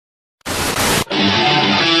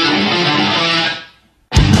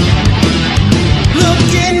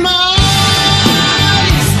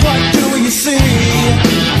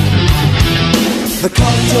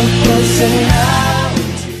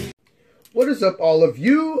What is up, all of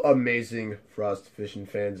you amazing Frost fishing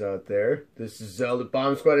fans out there? This is Zelda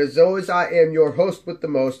Bomb Squad. As always, I am your host with the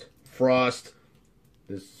most, Frost.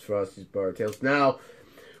 This is Frosty's Bar Tales. Now,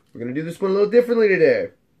 we're going to do this one a little differently today.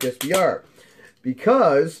 Yes, we are.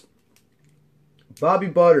 Because Bobby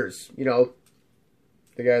Butters, you know,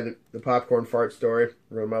 the guy that the popcorn fart story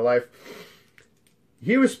ruined my life.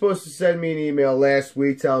 He was supposed to send me an email last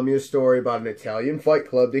week telling me a story about an Italian fight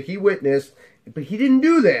club that he witnessed, but he didn't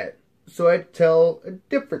do that. So I had to tell a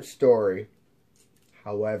different story.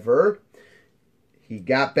 However, he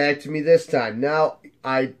got back to me this time. Now,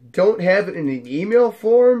 I don't have it in an email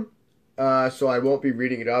form, so I won't be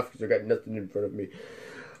reading it off because I got nothing in front of me.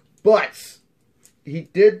 But he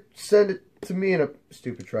did send it to me in a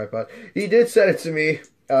stupid tripod. He did send it to me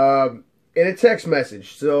in a text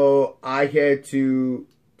message. So I had to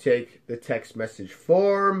take the text message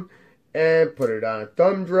form and put it on a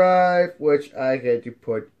thumb drive, which I had to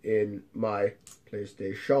put in my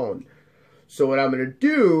PlayStation. So what I'm going to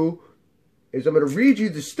do is I'm going to read you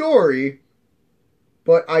the story,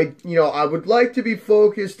 but I would like to be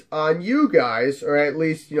focused on you guys, or at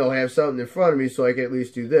least, have something in front of me so I can at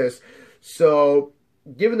least do this. So,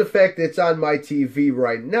 given the fact that it's on my TV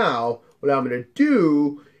right now, what I'm going to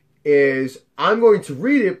do is I'm going to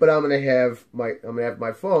read it, but I'm going to have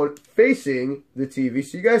my phone facing the TV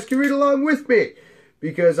so you guys can read along with me,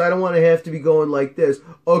 because I don't want to have to be going like this.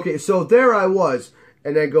 Okay, so there I was,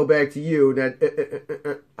 and then go back to you, and then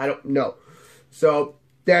I don't know. So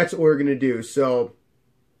that's what we're going to do. So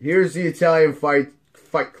here's the Italian Fight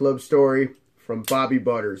Club story from Bobby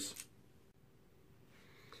Butters.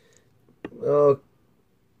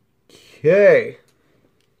 Okay.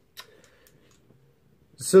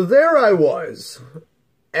 So there I was,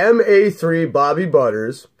 MA3 Bobby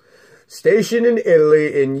Butters, stationed in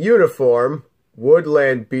Italy in uniform,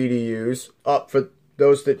 Woodland BDUs. For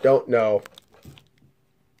those that don't know,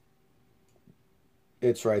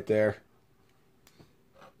 it's right there.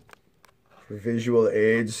 For visual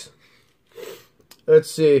aids.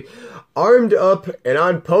 Let's see. Armed up and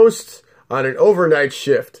on post on an overnight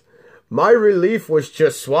shift. My relief was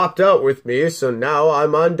just swapped out with me, so now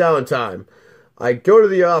I'm on downtime. I go to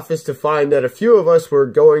the office to find that a few of us were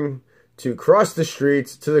going to cross the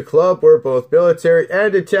streets to the club where both military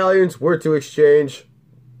and Italians were to exchange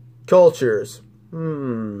cultures.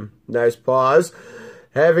 Nice pause.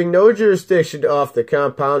 Having no jurisdiction off the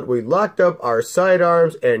compound, we locked up our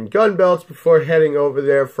sidearms and gun belts before heading over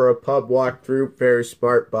there for a pub walkthrough. Very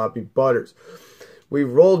smart, Bobby Butters. We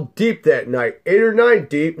rolled deep that night. 8 or 9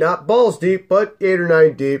 deep. Not balls deep, but 8 or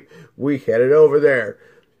 9 deep. We headed over there.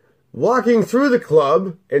 Walking through the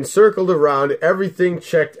club and circled around, everything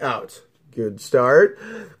checked out. Good start.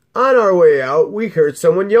 On our way out, we heard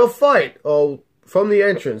someone yell fight. Oh, from the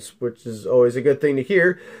entrance, which is always a good thing to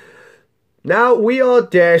hear. Now we all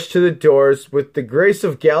dashed to the doors with the grace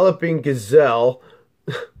of galloping gazelle.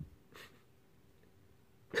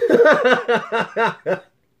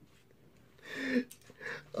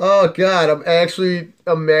 Oh, God, I'm actually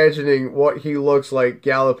imagining what he looks like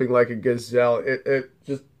galloping like a gazelle. It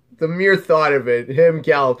just, the mere thought of it, him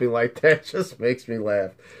galloping like that, just makes me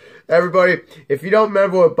laugh. Everybody, if you don't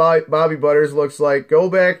remember what Bobby Butters looks like,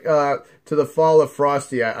 go back to The Fall of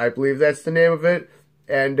Frosty. I believe that's the name of it.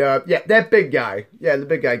 And, yeah, that big guy. Yeah, the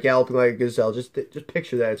big guy galloping like a gazelle. Just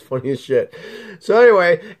picture that. It's funny as shit. So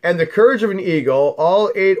anyway, and the courage of an eagle,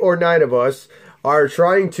 all 8 or 9 of us are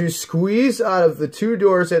trying to squeeze out of the 2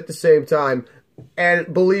 doors at the same time.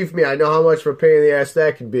 And believe me, I know how much of a pain in the ass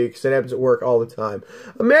that can be, because it happens at work all the time.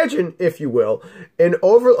 Imagine, if you will,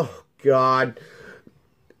 oh, God.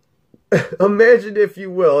 Imagine, if you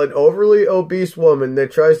will, an overly obese woman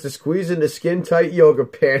that tries to squeeze into skin-tight yoga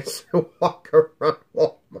pants and walk around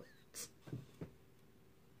Walmart.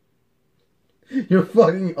 You're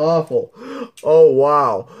fucking awful. Oh,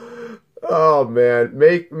 wow. Oh, man.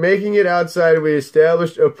 Making it outside, we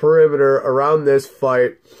established a perimeter around this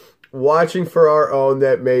fight, watching for our own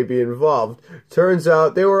that may be involved. Turns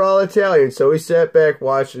out they were all Italian, so we sat back,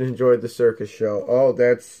 watched, and enjoyed the circus show. Oh,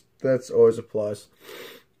 that's always a plus.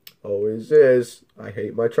 Always is. I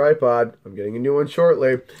hate my tripod. I'm getting a new one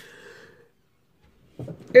shortly.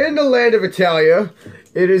 In the land of Italia,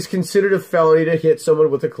 it is considered a felony to hit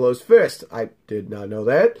someone with a closed fist. I did not know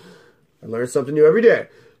that. I learn something new every day.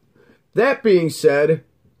 That being said,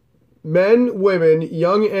 men, women,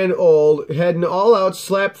 young and old, had an all-out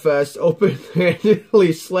slap fest,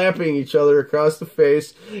 open-handedly slapping each other across the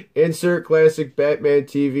face. Insert classic Batman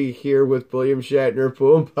TV here with William Shatner,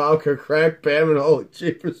 boom, pow, crack, bam, and holy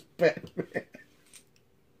jeepers, Batman.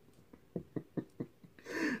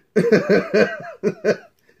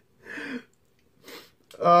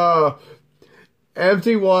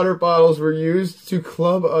 Empty water bottles were used to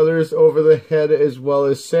club others over the head as well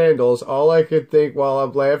as sandals. All I could think while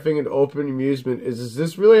I'm laughing in open amusement is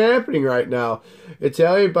this really happening right now?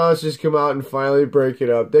 Italian bouncers come out and finally break it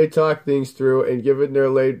up. They talk things through, and given their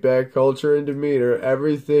laid-back culture and demeanor,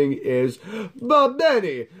 everything is va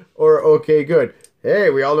bene, or okay, good. Hey,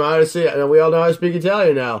 we all know how to say it, and we all know how to speak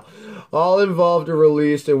Italian now. All involved are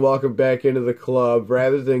released and welcomed back into the club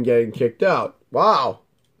rather than getting kicked out. Wow.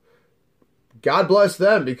 God bless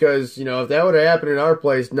them, because, you know, if that would have happened in our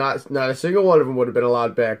place, not a single one of them would have been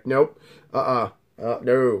allowed back. Nope.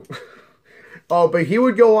 No. Oh, but he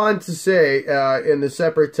would go on to say in the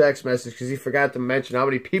separate text message, because he forgot to mention how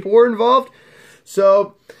many people were involved.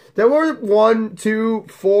 So, there weren't 1, 2,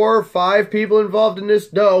 4, 5 people involved in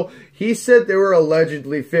this. No, he said there were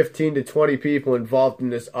allegedly 15 to 20 people involved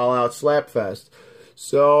in this all-out slapfest.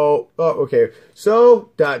 So, okay.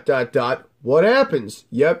 So, ... What happens?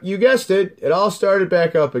 Yep, you guessed it. It all started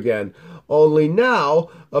back up again. Only now,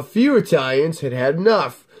 a few Italians had had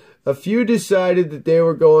enough. A few decided that they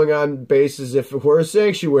were going on base as if it were a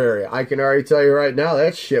sanctuary. I can already tell you right now,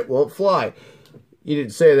 that shit won't fly. You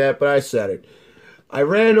didn't say that, but I said it. I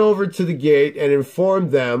ran over to the gate and informed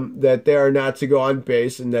them that they are not to go on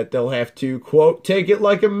base and that they'll have to, quote, take it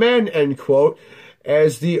like a man, end quote,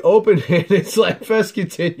 as the open-handed slapfest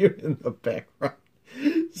continued in the background.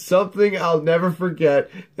 Something I'll never forget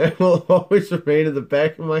and will always remain in the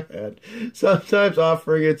back of my head. Sometimes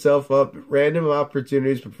offering itself up at random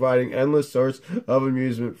opportunities, providing endless source of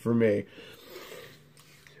amusement for me.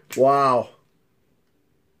 Wow.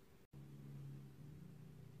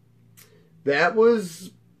 That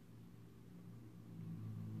was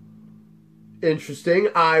interesting.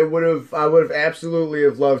 I would have absolutely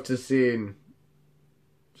have loved to seen,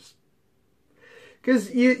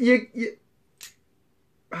 because you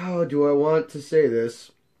how do I want to say this?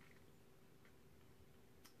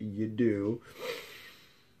 You do.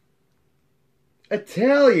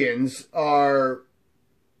 Italians are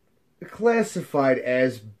classified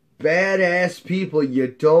as badass people you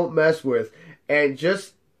don't mess with. And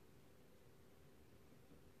just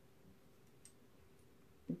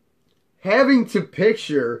having to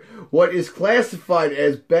picture what is classified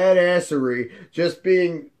as badassery just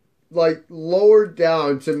being, like, lowered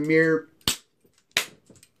down to mere...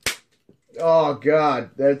 Oh,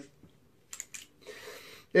 God, that's...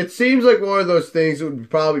 It seems like one of those things that would be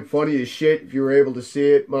probably funny as shit if you were able to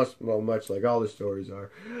see it. Much like all the stories are.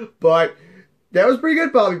 But that was pretty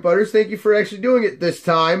good, Bobby Butters. Thank you for actually doing it this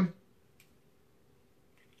time.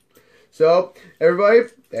 So, everybody,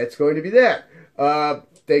 that's going to be that.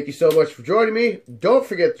 Thank you so much for joining me. Don't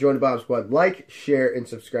forget to join the Bomb Squad. Like, share, and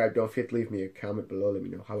subscribe. Don't forget to leave me a comment below. Let me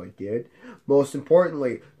know how I did. Most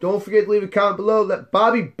importantly, don't forget to leave a comment below. Let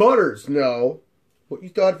Bobby Butters know what you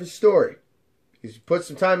thought of his story. Because you put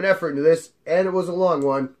some time and effort into this, and it was a long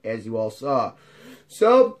one, as you all saw.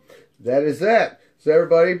 So, that is that. So,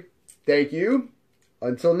 everybody, thank you.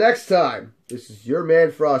 Until next time, this is your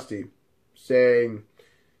man, Frosty, saying,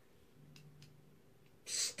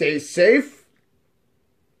 stay safe.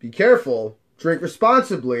 Be careful, drink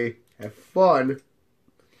responsibly, have fun,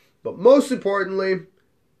 but most importantly,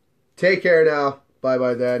 take care now.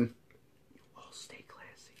 Bye-bye then.